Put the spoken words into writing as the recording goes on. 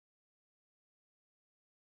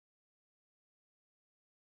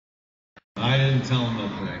didn't tell him a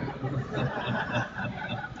thing.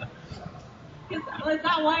 Well, is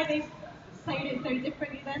that why they played it so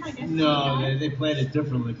differently then, I guess? No, they played it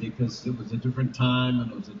differently because it was a different time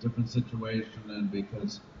and it was a different situation, and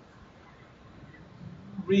because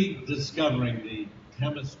rediscovering the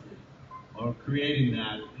chemistry or creating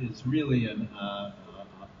that is really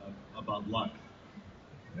about luck.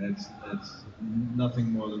 It's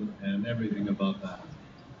nothing more than and everything about that.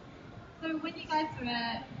 So when you guys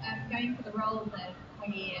were going for the roles of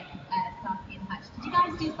Huggy, Starsky, and Hutch, did you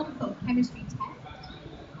guys do some sort of chemistry test?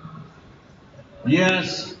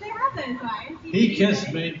 Yes. They have those, right? He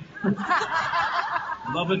kissed me.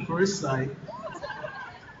 Love it first sight. It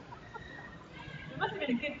must have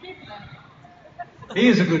been a good kiss then. He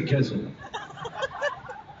is a good kisser.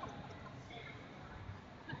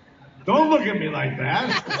 Don't look at me like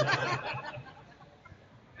that.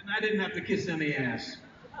 And I didn't have to kiss any ass.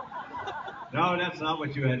 No, that's not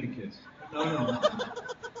what you had to kiss. No. And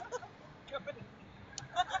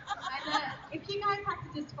if you guys had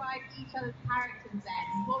to describe each other's characters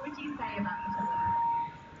then, what would you say about each other?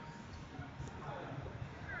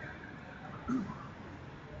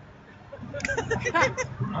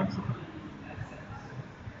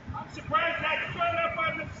 I'm surprised I showed up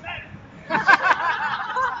on the set.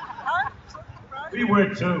 We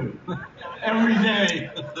were too. Every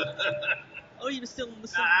day. Oh, you were still in the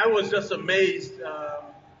set. I was just amazed.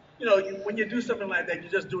 When you do something like that,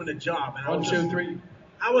 you're just doing a job. And One, two, three.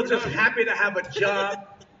 I was just happy to have a job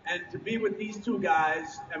and to be with these two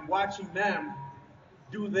guys and watching them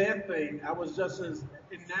do their thing. I was just as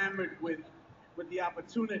enamored with the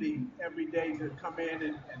opportunity every day to come in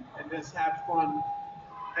and just have fun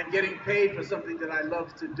and getting paid for something that I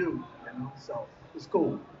love to do. So it's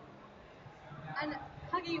cool. And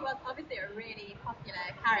Huggy was obviously a really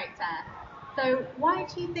popular character. So why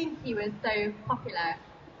do you think he was so popular?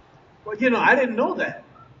 Well, I didn't know that.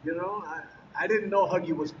 I didn't know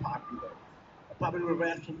Huggy was popular. I probably would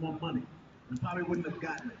have asked for more money. I probably wouldn't have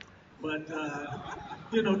gotten it. But,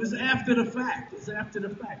 this is after the fact. It's after the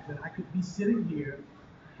fact that I could be sitting here,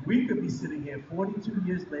 we could be sitting here 42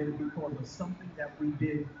 years later because of something that we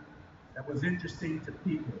did that was interesting to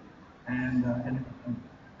people and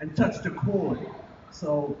touched a chord.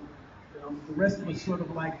 So, the rest of us sort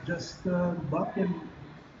of like just luck and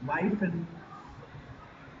life and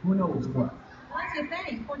who knows what. Well, as you're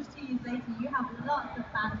saying, 42 years later, you have lots of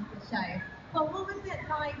fans of the show. But what was it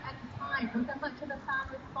like at the time? Was there much of a fan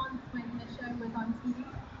response when the show was on TV?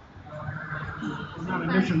 Not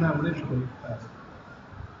initially.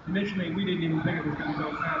 Initially, we didn't even think it was going to go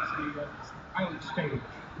past the pilot stage.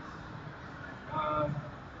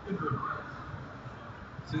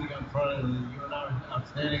 Sitting in front of you and I were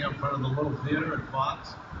standing up front of the little theater at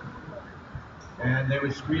Fox, and they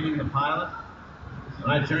were screening the pilot.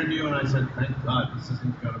 And I turned to you and I said, "Thank God, this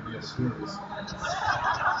isn't going to be a series."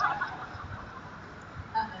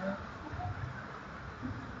 Uh-oh.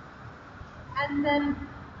 And then,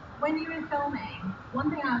 when you were filming, one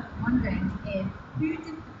thing I was wondering is, who did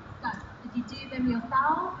the stunts? Did you do them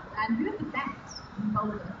yourself? And who was the best and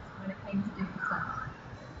boldest when it came to doing stunts?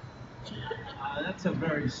 That's a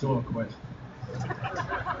very sore question.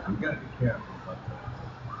 You've got to be careful about that.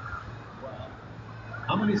 Well,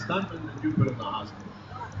 how many stuntmen did you put in the hospital?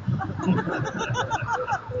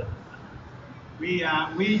 We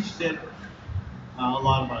each did a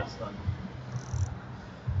lot of our stunts.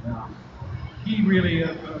 Yeah. He really,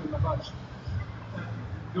 about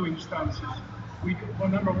doing stunts,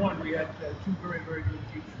 number one, we had two very, very good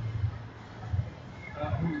teachers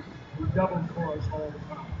who doubled for us all the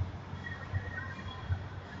time.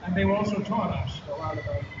 And they also taught us a lot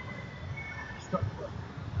about stunt work.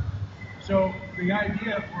 So the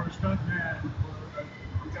idea for a stuntman, or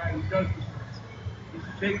a guy who does the stunts, is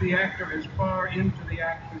to take the actor as far into the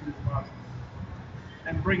action as possible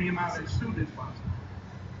and bring him out as soon as possible.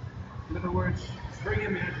 In other words, bring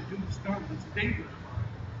him in to do the stunt that's a dangerous part,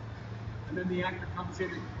 and then the actor comes in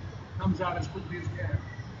and comes out as quickly as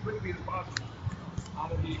possible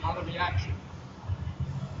out of the action.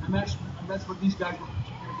 And that's what these guys were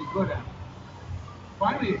particularly good at.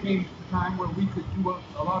 Finally, it came to the time where we could do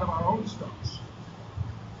a lot of our own stunts,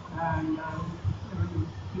 and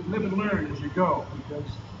you live and learn as you go,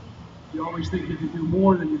 because you always think you can do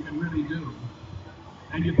more than you can really do,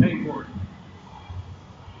 and you pay for it.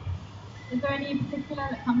 Is there any in particular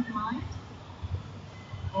that comes to mind?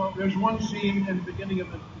 Well, there's one scene in the beginning of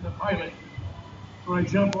the pilot where I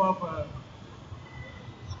jump off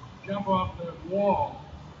the wall,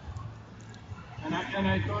 and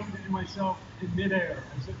I thought to myself in midair,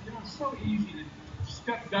 I said, it's so easy to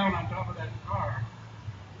step down on top of that car.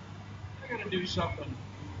 I got to do something.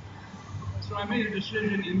 So I made a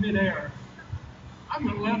decision in midair. I'm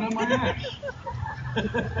going to land on my ass.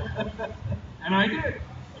 And I did.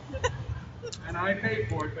 And I paid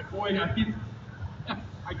for it, but boy, I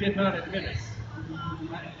did not admit it. It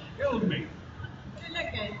killed me. It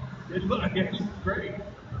looked good. It looked great.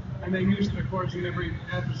 And they used it, of course, in every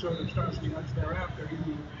episode of Starsky and Hutch thereafter,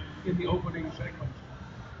 in the opening segment.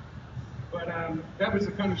 But that was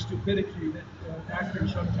the kind of stupidity that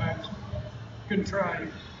actors sometimes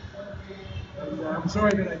contrive. And I'm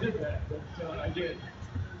sorry that I did that, but I did.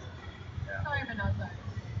 Sorry, but not sorry.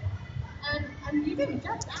 And you didn't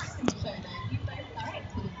just act in the show, though. You both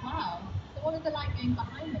directed as well. So what was it like being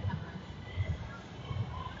behind the camera?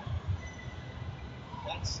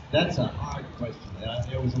 That's a hard question.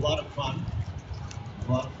 It was a lot of fun.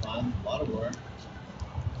 A lot of work.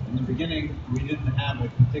 In the beginning, we didn't have a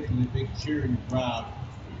particularly big cheering crowd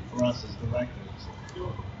for us as directors.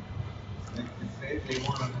 They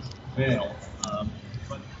wanted us to fail.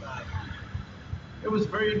 But it was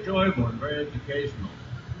very enjoyable and very educational.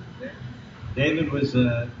 David was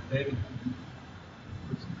a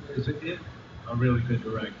really good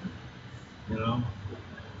director. You know.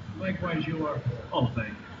 Likewise, you are. Oh, thank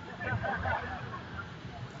you.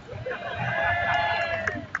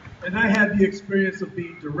 And I had the experience of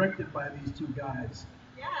being directed by these two guys.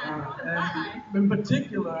 Yeah, and in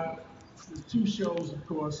particular, there's two shows, of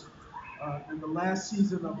course. In the last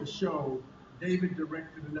season of the show, David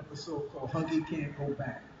directed an episode called Huggy Can't Go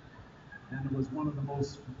Back. And it was one of the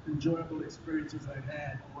most enjoyable experiences I've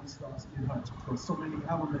had on Starsky and Hutch because so many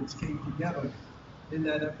elements came together in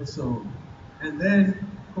that episode. And then,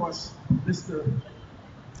 of course, Mr.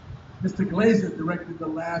 Glazer directed the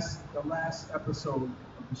last episode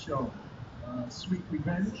of the show, Sweet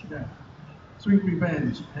Revenge. Yeah, Sweet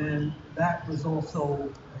Revenge, and that was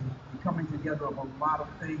also a coming together of a lot of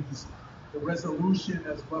things, the resolution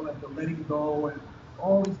as well as the letting go, and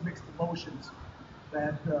all these mixed emotions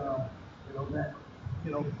that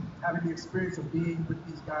having the experience of being with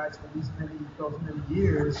these guys for those many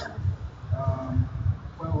years.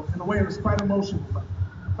 Well, in a way, it was quite emotional, but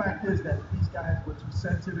the fact is that these guys were two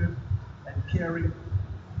sensitive and caring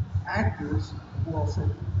actors who also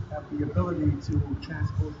have the ability to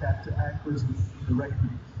transport that to actors and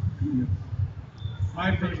directing media.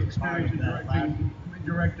 My first experience in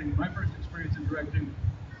directing,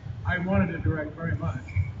 I wanted to direct very much.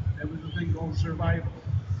 There was a thing called survival.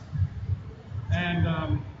 And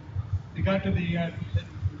it got to the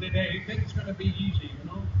day, you think it's going to be easy, you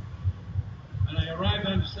know? And I arrived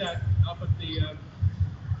on set up at the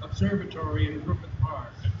observatory in Griffith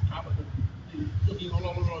Park, at the top of looking all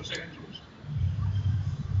over Los Angeles.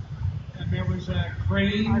 And there was a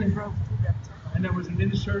crane, and there was an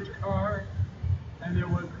insert car, and there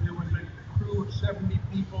was a crew of 70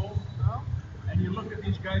 people. And you look at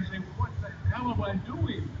these guys and say, what the hell am I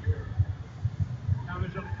doing here? Now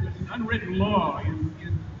there's an unwritten law in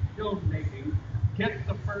filmmaking: get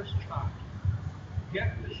the first shot,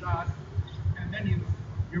 get the shot, and then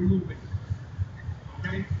you're moving.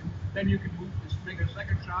 Okay? And then you can make a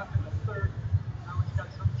second shot and a third. Now it's got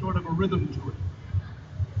some sort of a rhythm to it.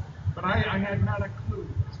 But I had not a clue.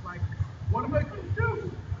 It's like, what am I going to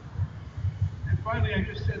do? And finally I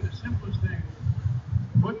just said the simplest thing: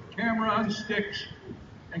 put the camera on sticks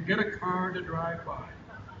and get a car to drive by.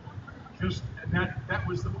 And that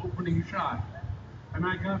was the opening shot. And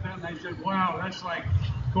I got that and I said, wow, that's like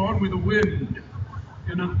Gone with the Wind.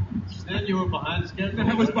 You know? Then you were behind schedule.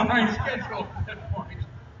 Then I was behind schedule at that point.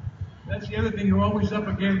 That's the other thing you're always up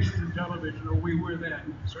against in television, or we were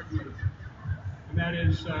then, certainly. And that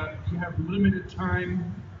is, you have limited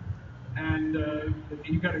time, and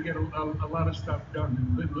you got to get a lot of stuff done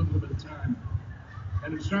in a little bit of time.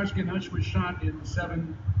 And Starsky and Hutch was shot in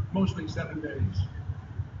mostly 7 days.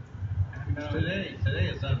 And, Today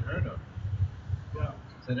is unheard of. Yeah.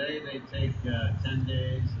 Today they take 10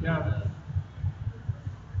 days. Yeah.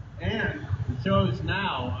 And the shows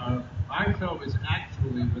now, our show is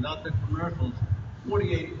actually, without the commercials,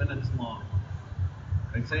 48 minutes long.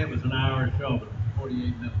 They say it was an hour show, but it was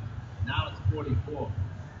 48 minutes. Now it's 44.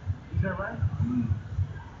 Is that right? Mm.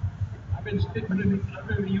 I've been in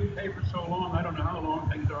the UK for so long, I don't know how long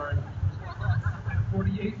things are.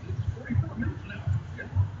 48, it's 44 minutes now. Yeah.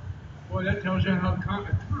 Boy, that tells you how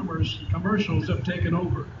commercials have taken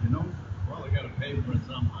over, you know? Well, they got to pay for it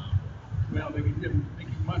somehow. Well, they can get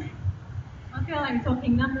making money. I feel like we're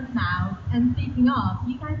talking numbers now. And speaking of,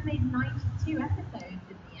 you guys made 92 episodes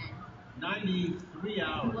in the end. 93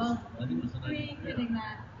 hours. Well, I think it was 3 including the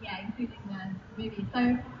movie.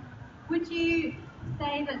 So, would you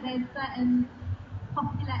say that there's certain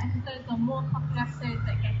popular episodes or more popular episodes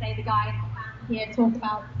that, say, the guys around here talk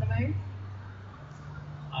about the most?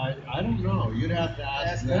 I don't know. You'd have to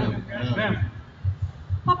ask them. Ask them.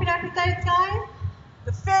 Popular episodes, guys?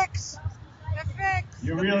 The Fix. The Fix.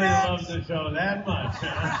 You the really Fix. love the show that much.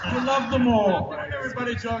 You love them all.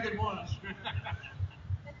 Everybody talk at once.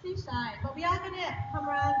 They're too shy. But we are going to come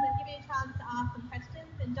around and give you a chance to ask some questions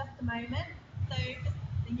in just a moment. So just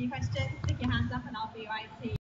think of your questions, stick your hands up and